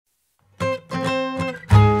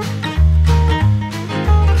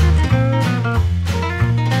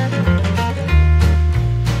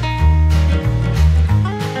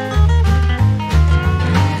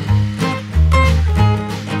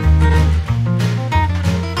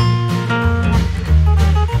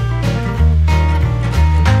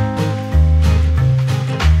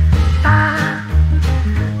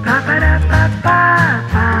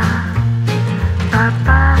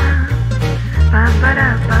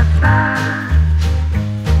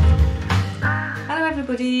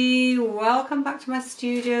back to my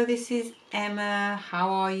studio. This is Emma. How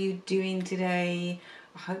are you doing today?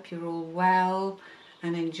 I hope you're all well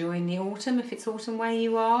and enjoying the autumn, if it's autumn where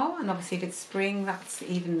you are. And obviously if it's spring, that's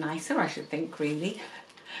even nicer, I should think, really.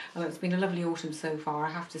 Although it's been a lovely autumn so far,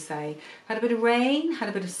 I have to say. Had a bit of rain, had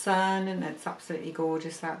a bit of sun, and it's absolutely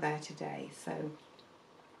gorgeous out there today. So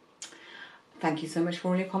thank you so much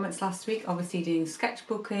for all your comments last week. Obviously doing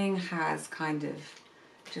sketchbooking has kind of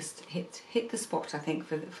just hit the spot, I think,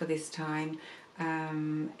 for this time.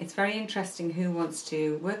 It's very interesting who wants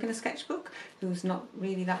to work in a sketchbook, who's not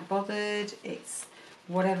really that bothered. It's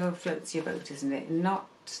whatever floats your boat, isn't it? Not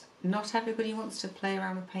everybody wants to play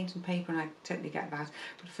around with paint and paper, and I totally get that.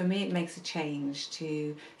 But for me, it makes a change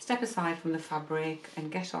to step aside from the fabric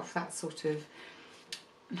and get off that sort of,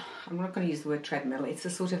 I'm not going to use the word treadmill, it's a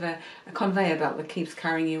sort of a conveyor belt that keeps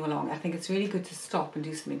carrying you along. I think it's really good to stop and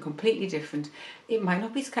do something completely different. It might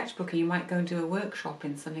not be sketchbooking, you might go and do a workshop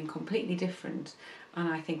in something completely different, and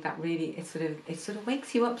I think that really, it sort of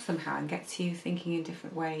wakes you up somehow and gets you thinking in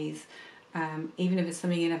different ways, even if it's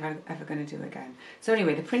something you're never ever going to do again. So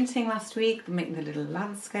anyway, the printing last week, making the little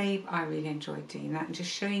landscape, I really enjoyed doing that, and just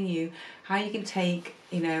showing you how you can take,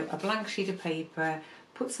 you know, a blank sheet of paper,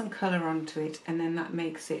 put some colour onto it, and then that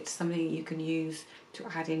makes it something you can use to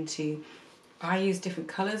add into. I use different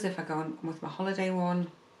colours if I go on with my holiday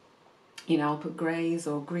one. You know, I'll put greys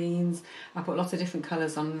or greens, I put lots of different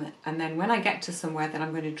colours on, and then when I get to somewhere that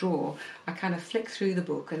I'm going to draw, I kind of flick through the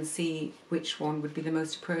book and see which one would be the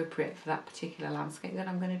most appropriate for that particular landscape that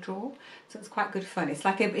I'm going to draw. So it's quite good fun. It's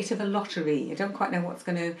like a bit of a lottery. I don't quite know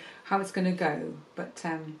how it's going to go, but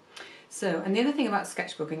so, and the other thing about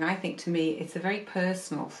sketchbooking, I think, to me, it's a very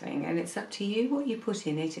personal thing, and it's up to you what you put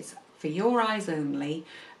in it. It's for your eyes only,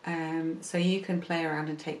 so you can play around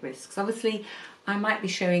and take risks. Obviously, I might be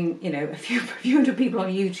showing, you know, a few hundred people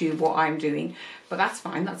on YouTube what I'm doing, but that's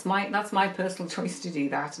fine. That's my personal choice to do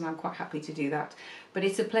that, and I'm quite happy to do that. But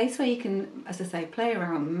it's a place where you can, as I say, play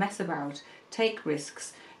around, mess about, take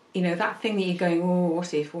risks. You know, that thing that you're going, oh,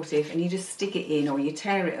 what if, and you just stick it in, or you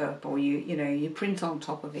tear it up, or you print on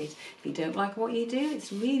top of it. If you don't like what you do,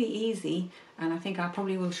 it's really easy, and I think I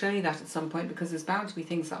probably will show you that at some point, because there's bound to be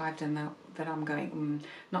things that I've done that I'm going,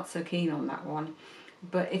 not so keen on that one.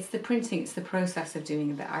 But it's the printing, it's the process of doing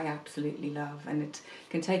it that I absolutely love, and it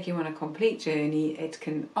can take you on a complete journey. It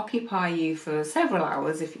can occupy you for several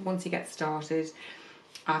hours once you get started.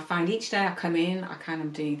 I find each day I come in, I kind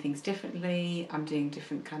of doing things differently. I'm doing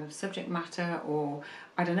different kind of subject matter, or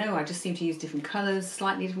I don't know, I just seem to use different colours,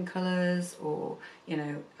 slightly different colours, or, you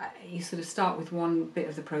know, you sort of start with one bit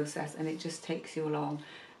of the process and it just takes you along,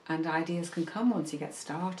 and ideas can come once you get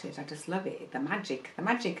started. I just love it, the magic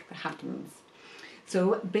that happens.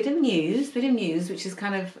 So bit of news, which is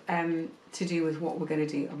kind of to do with what we're going to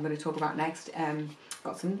do. I'm going to talk about next.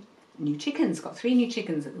 Got some new chickens, got 3 new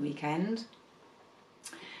chickens at the weekend.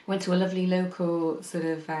 Went to a lovely local sort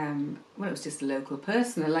of, well, it was just a local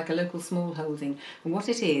person, like a local small holding. And what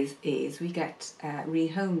it is we get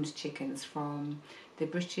rehomed chickens from the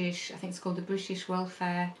British, I think it's called the British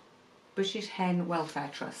Hen Welfare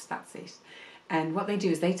Trust, that's it. And what they do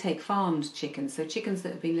is they take farmed chickens, so chickens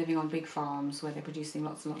that have been living on big farms where they're producing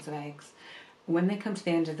lots and lots of eggs. When they come to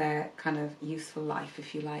the end of their kind of useful life,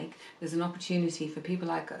 if you like, there's an opportunity for people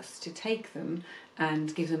like us to take them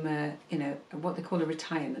and give them a, you know, what they call a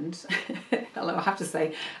retirement. Although I have to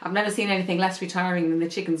say, I've never seen anything less retiring than the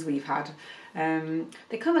chickens we've had.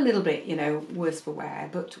 They come a little bit, you know, worse for wear,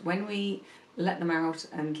 but when we let them out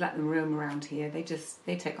and let them roam around here, they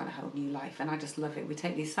take on a whole new life, and I just love it. We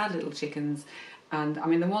take these sad little chickens, and I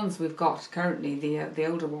mean the ones we've got currently, the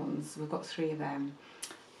older ones, we've got 3 of them.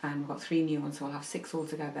 And we've got 3 new ones, so I'll have 6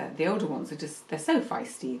 altogether. The older ones they're so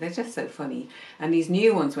feisty, they're just so funny. And these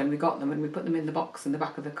new ones, when we got them and we put them in the box in the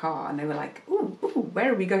back of the car, and they were like, ooh,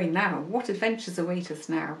 where are we going now? What adventures await us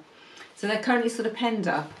now? So they're currently sort of penned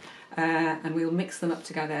up, and we'll mix them up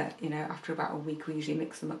together, you know, after about a week we usually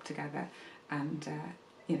mix them up together, and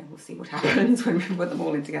you know, we'll see what happens when we put them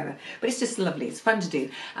all in together. But it's just lovely, it's fun to do.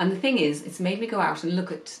 And the thing is, it's made me go out and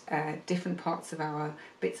look at different parts of our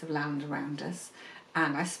bits of land around us.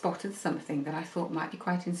 And I spotted something that I thought might be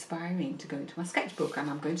quite inspiring to go into my sketchbook, and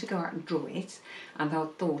I'm going to go out and draw it, and I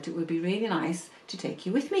thought it would be really nice to take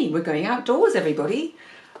you with me. We're going outdoors, everybody.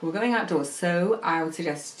 We're going outdoors, so I would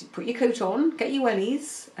suggest put your coat on, get your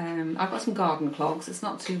wellies. I've got some garden clogs, it's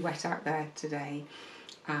not too wet out there today,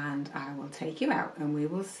 and I will take you out and we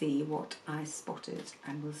will see what I spotted,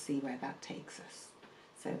 and we'll see where that takes us.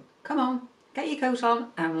 So come on, get your coat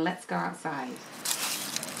on and let's go outside.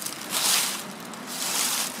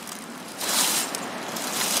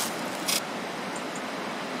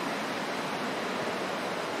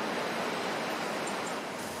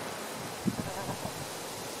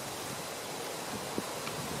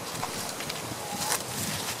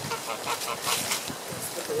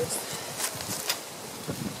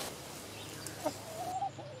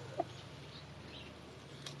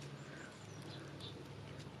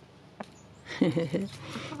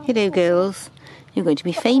 Hello girls, you're going to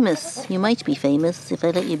be famous. You might be famous if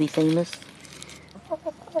I let you be famous.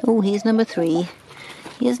 Oh, here's number 3.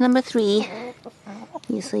 Here's number 3.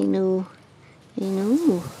 Yes, I know. I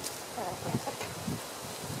know.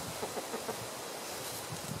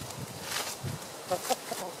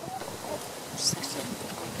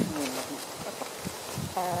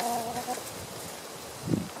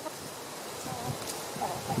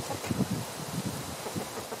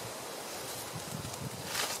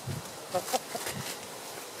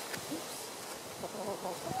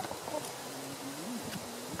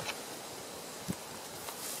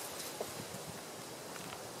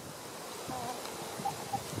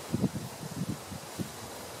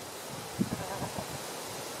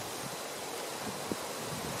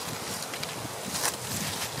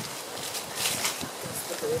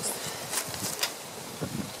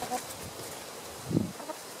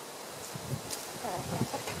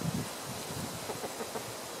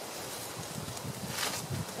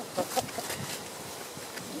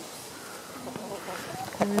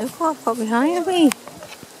 And look what I've got behind me.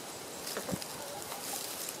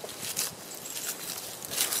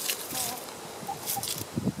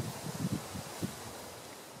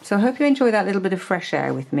 So I hope you enjoy that little bit of fresh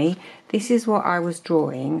air with me. This is what I was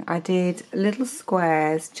drawing. I did little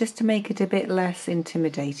squares just to make it a bit less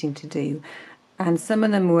intimidating to do. And some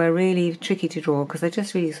of them were really tricky to draw because they're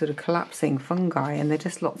just really sort of collapsing fungi and they're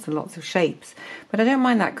just lots and lots of shapes. But I don't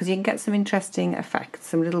mind that because you can get some interesting effects,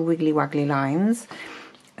 some little wiggly waggly lines.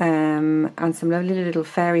 And some lovely little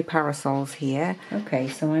fairy parasols here. Okay,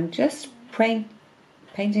 so I'm just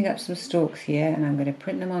painting up some stalks here and I'm going to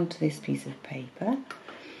print them onto this piece of paper.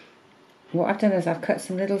 What I've done is I've cut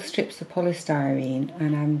some little strips of polystyrene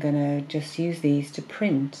and I'm going to just use these to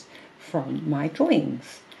print from my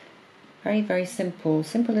drawings. Very, very simple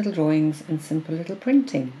little drawings and simple little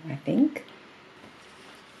printing, I think.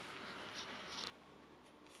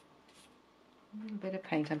 A little bit of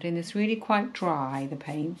paint. I'm doing this really quite dry, the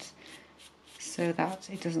paint, so that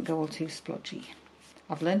it doesn't go all too splodgy.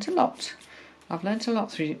 I've learnt a lot. I've learnt a lot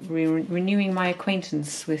through renewing my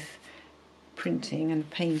acquaintance with printing and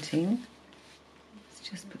painting. Let's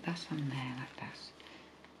just put that on there like that.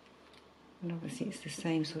 And obviously it's the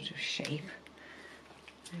same sort of shape.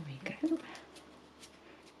 There we go.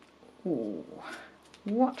 Oh,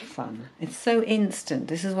 what fun. It's so instant.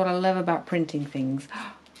 This is what I love about printing things.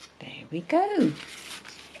 There we go.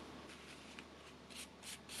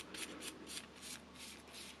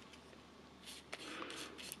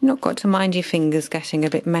 You've not got to mind your fingers getting a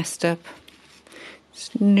bit messed up.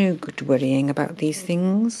 It's no good worrying about these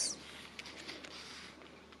things.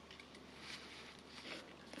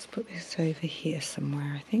 Let's put this over here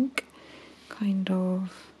somewhere, I think. Kind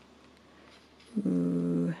of.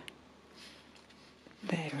 Ooh.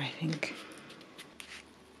 There, I think.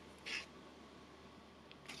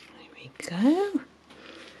 Go.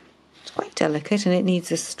 It's quite delicate and it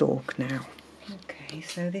needs a stalk now. Okay,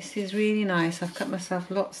 so this is really nice. I've cut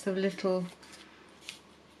myself lots of little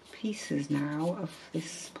pieces now of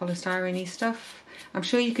this polystyrene stuff. I'm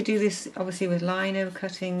sure you could do this obviously with lino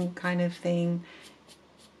cutting kind of thing.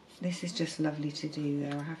 This is just lovely to do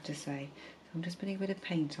though, I have to say. So I'm just putting a bit of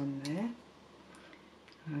paint on there.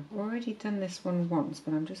 I've already done this one once,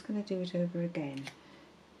 but I'm just going to do it over again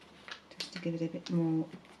just to give it a bit more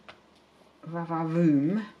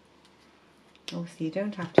vavavoom. Obviously you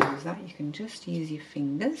don't have to use that, you can just use your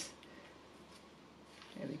fingers.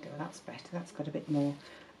 There we go, that's better, that's got a bit more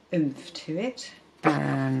oomph to it.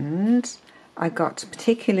 And I got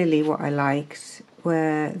particularly what I liked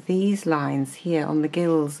were these lines here on the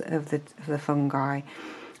gills of the fungi.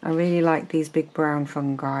 I really like these big brown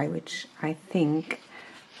fungi, which I think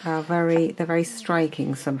are they're very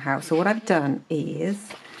striking somehow. So what I've done is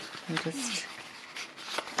I'll just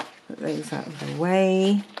put those out of the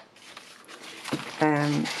way.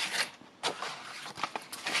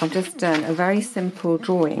 I've just done a very simple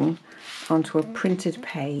drawing onto a printed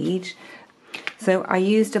page. So I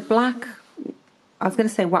used a black, I was going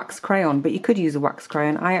to say wax crayon, but you could use a wax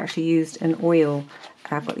crayon. I actually used an oil,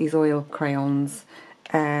 I've got these oil crayons,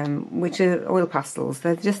 which are oil pastels.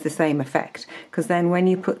 They're just the same effect, because then when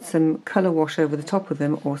you put some colour wash over the top of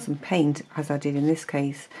them, or some paint, as I did in this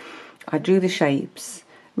case, I drew the shapes,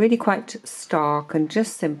 really quite stark and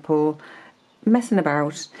just simple, messing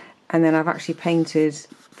about, and then I've actually painted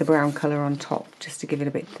the brown colour on top just to give it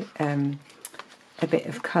a bit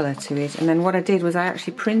of colour to it. And then what I did was I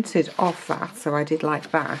actually printed off that, so I did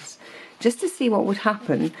like that, just to see what would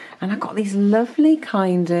happen. And I got these lovely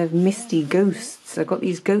kind of misty ghosts. I got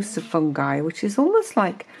these ghosts of fungi, which is almost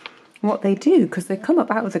like what they do, because they come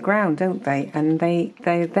up out of the ground, don't they? And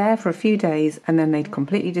they're there for a few days and then they'd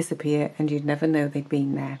completely disappear and you'd never know they'd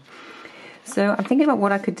been there. So I'm thinking about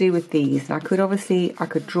what I could do with these. I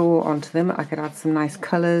could draw onto them. I could add some nice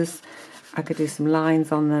colours. I could do some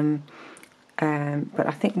lines on them. But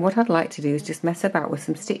I think what I'd like to do is just mess about with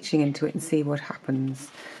some stitching into it and see what happens.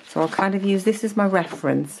 So I'll kind of use this as my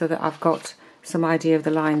reference so that I've got some idea of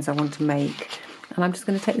the lines I want to make. And I'm just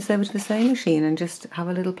going to take this over to the sewing machine and just have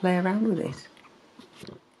a little play around with it.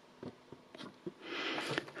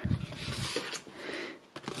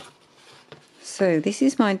 So this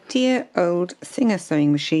is my dear old Singer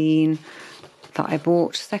sewing machine that I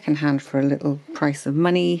bought secondhand for a little price of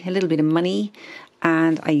money, a little bit of money,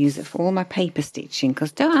 and I use it for all my paper stitching,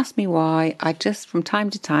 because don't ask me why, I just from time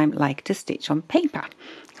to time like to stitch on paper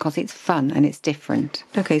because it's fun and it's different.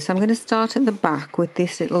 Okay, so I'm going to start at the back with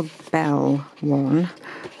this little bell one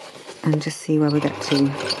and just see where we get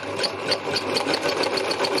to.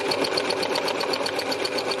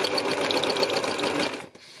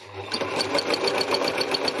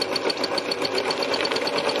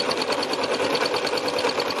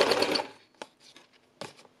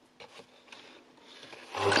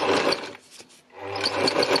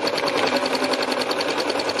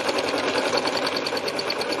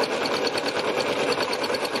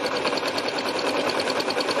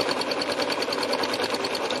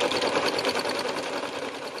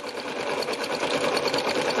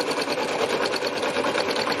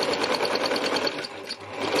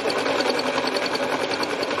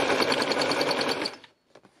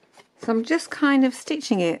 So I'm just kind of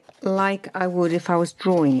stitching it like I would if I was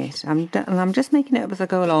drawing it. And I'm just making it up as I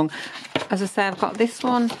go along. As I say, I've got this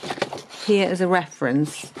one here as a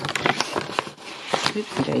reference.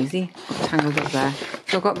 Oopsie daisy, tangled up there.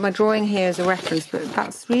 So I've got my drawing here as a reference, but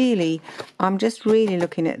that's really, I'm just really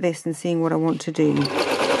looking at this and seeing what I want to do.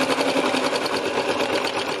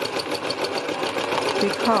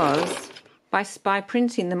 Because by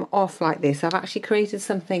printing them off like this, I've actually created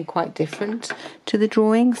something quite different to the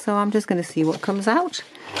drawing, so I'm just going to see what comes out.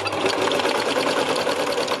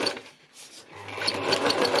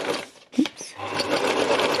 Oops.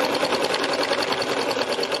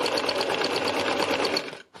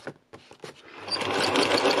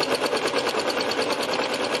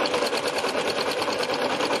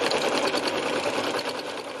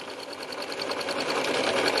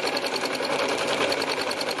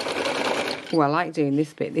 Oh, I like doing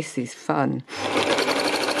this bit. This is fun.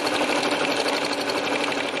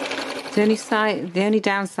 The only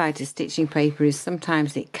downside to stitching paper is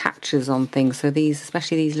sometimes it catches on things. So these,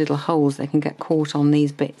 especially these little holes, they can get caught on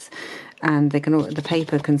these bits, and the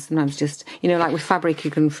paper can sometimes just, you know, like with fabric,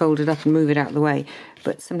 you can fold it up and move it out of the way.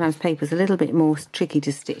 But sometimes paper's a little bit more tricky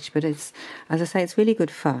to stitch. But it's, as I say, it's really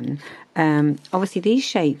good fun. Obviously, these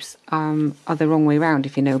shapes are the wrong way around,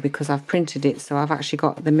 if you know, because I've printed it, so I've actually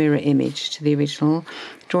got the mirror image to the original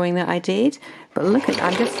drawing that I did. But look at,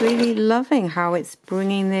 I'm just really loving how it's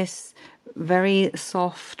bringing this very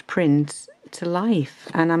soft print to life.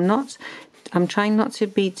 And I'm trying not to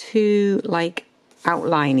be too like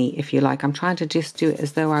outliney, if you like. I'm trying to just do it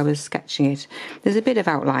as though I was sketching it. There's a bit of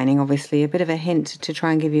outlining, obviously, a bit of a hint to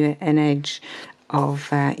try and give you an edge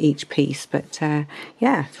of each piece, but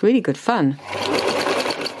yeah, it's really good fun.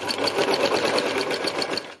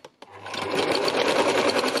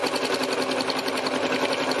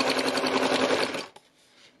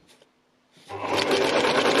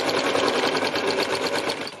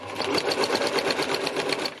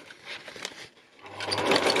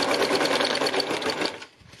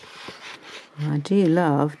 I do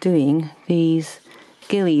love doing these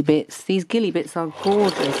gilly bits. These gilly bits are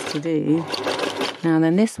gorgeous to do. Now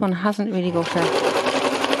then, this one hasn't really got a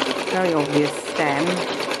very obvious stem.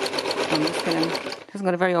 It hasn't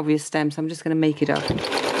got a very obvious stem, so I'm just going to make it up.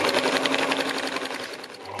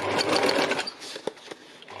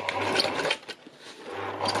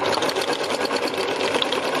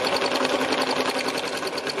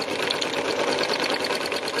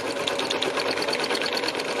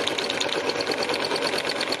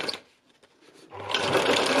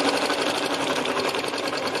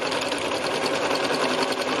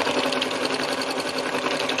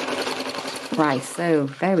 Right, so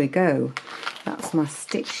there we go. That's my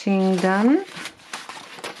stitching done.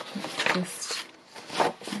 Let's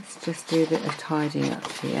just do a bit of tidying up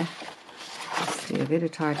here.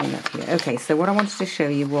 Okay, so what I wanted to show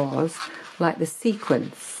you was like the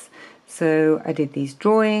sequence. So I did these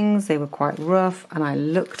drawings, they were quite rough, and I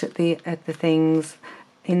looked at the things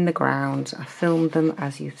in the ground. I filmed them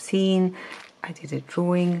as you've seen. I did a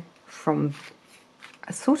drawing from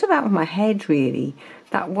sort of out of my head really.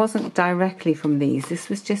 That wasn't directly from these. This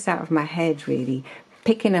was just out of my head really,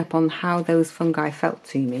 picking up on how those fungi felt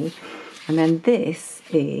to me. And then this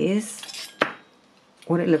is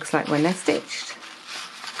what it looks like when they're stitched.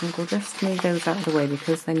 And we'll just move those out of the way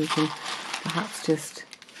because then you can perhaps just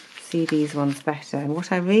see these ones better. And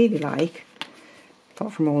what I really like,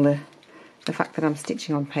 apart from all the fact that I'm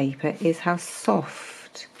stitching on paper, is how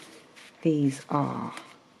soft these are.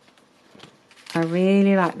 I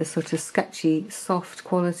really like the sort of sketchy, soft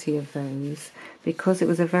quality of those because it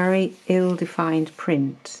was a very ill-defined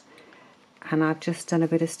print, and I've just done a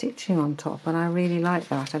bit of stitching on top, and I really like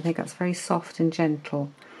that. I think that's very soft and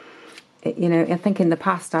gentle. You know, I think in the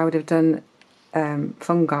past I would have done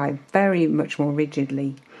fungi very much more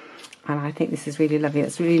rigidly, and I think this is really lovely.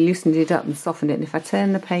 It's really loosened it up and softened it. And if I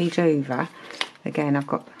turn the page over, again I've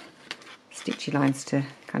got stitchy lines to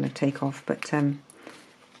kind of take off, but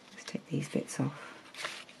take these bits off.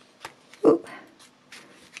 Oop.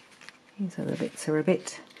 These other bits are a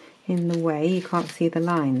bit in the way. You can't see the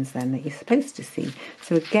lines then that you're supposed to see.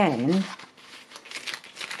 So again,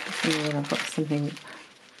 I've got something.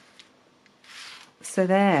 So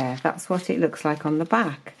there, that's what it looks like on the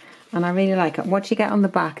back. And I really like it. What you get on the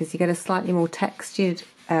back is you get a slightly more textured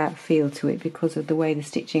feel to it because of the way the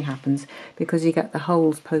stitching happens, because you get the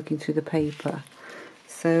holes poking through the paper.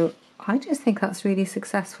 So I just think that's really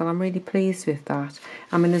successful. I'm really pleased with that.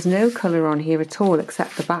 I mean, there's no colour on here at all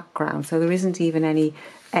except the background, so there isn't even any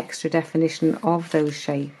extra definition of those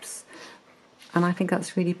shapes. And I think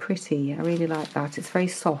that's really pretty. I really like that. It's very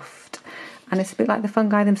soft. And it's a bit like the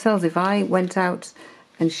fungi themselves. If I went out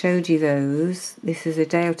and showed you those, this is a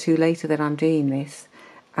day or two later that I'm doing this,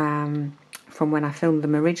 from when I filmed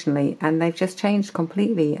them originally, and they've just changed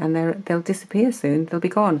completely, and they'll disappear soon. They'll be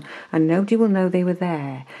gone and nobody will know they were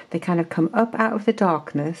there. They kind of come up out of the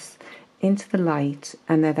darkness into the light,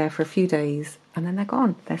 and they're there for a few days and then they're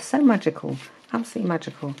gone. They're so magical, absolutely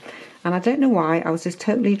magical. And I don't know why, I was just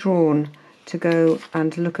totally drawn to go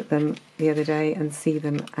and look at them the other day and see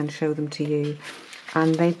them and show them to you.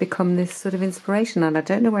 And they've become this sort of inspiration, and I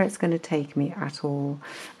don't know where it's going to take me at all,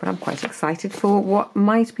 but I'm quite excited for what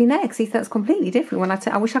might be next. See, that's completely different. When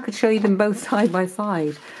I wish I could show you them both side by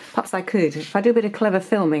side. Perhaps I could. If I do a bit of clever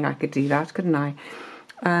filming, I could do that, couldn't I?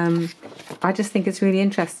 I just think it's really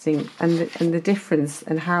interesting, and the difference,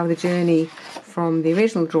 and how the journey from the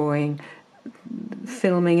original drawing,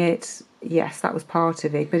 filming it, yes, that was part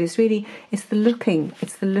of it, but it's the looking,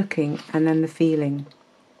 and then the feeling,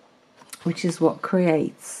 which is what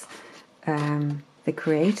creates the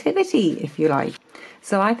creativity, if you like.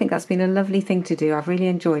 So I think that's been a lovely thing to do. I've really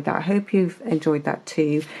enjoyed that. I hope you've enjoyed that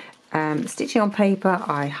too. Stitching on paper,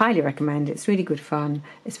 I highly recommend. It's really good fun.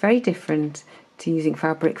 It's very different to using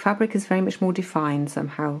fabric. Fabric is very much more defined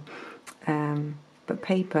somehow, but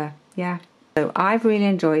paper, yeah. So I've really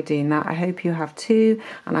enjoyed doing that. I hope you have too,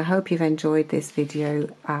 and I hope you've enjoyed this video.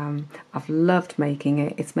 I've loved making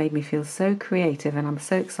it. It's made me feel so creative, and I'm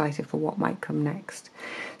so excited for what might come next.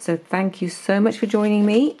 So thank you so much for joining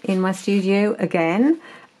me in my studio again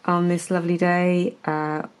on this lovely day.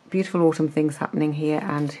 Beautiful autumn things happening here,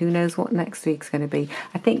 and who knows what next week's going to be.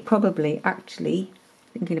 I think probably, actually,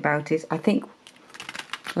 thinking about it,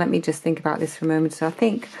 let me just think about this for a moment. So I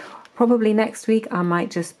think probably next week I might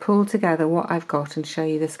just pull together what I've got and show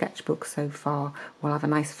you the sketchbook so far. We'll have a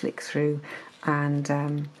nice flick through,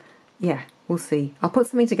 and yeah, we'll see. I'll put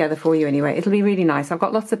something together for you anyway. It'll be really nice. I've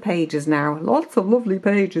got lots of pages now, lots of lovely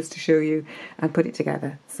pages to show you and put it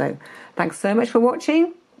together. So thanks so much for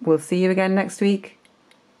watching. We'll see you again next week.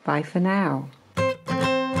 Bye for now.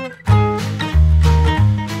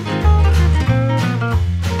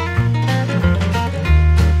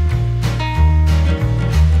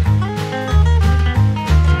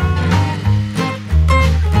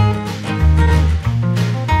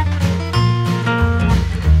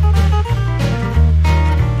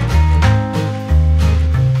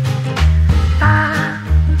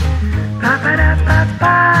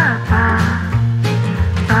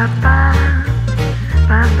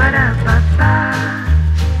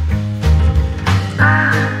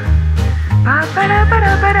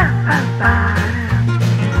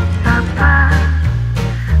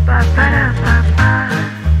 Ba ba da ba.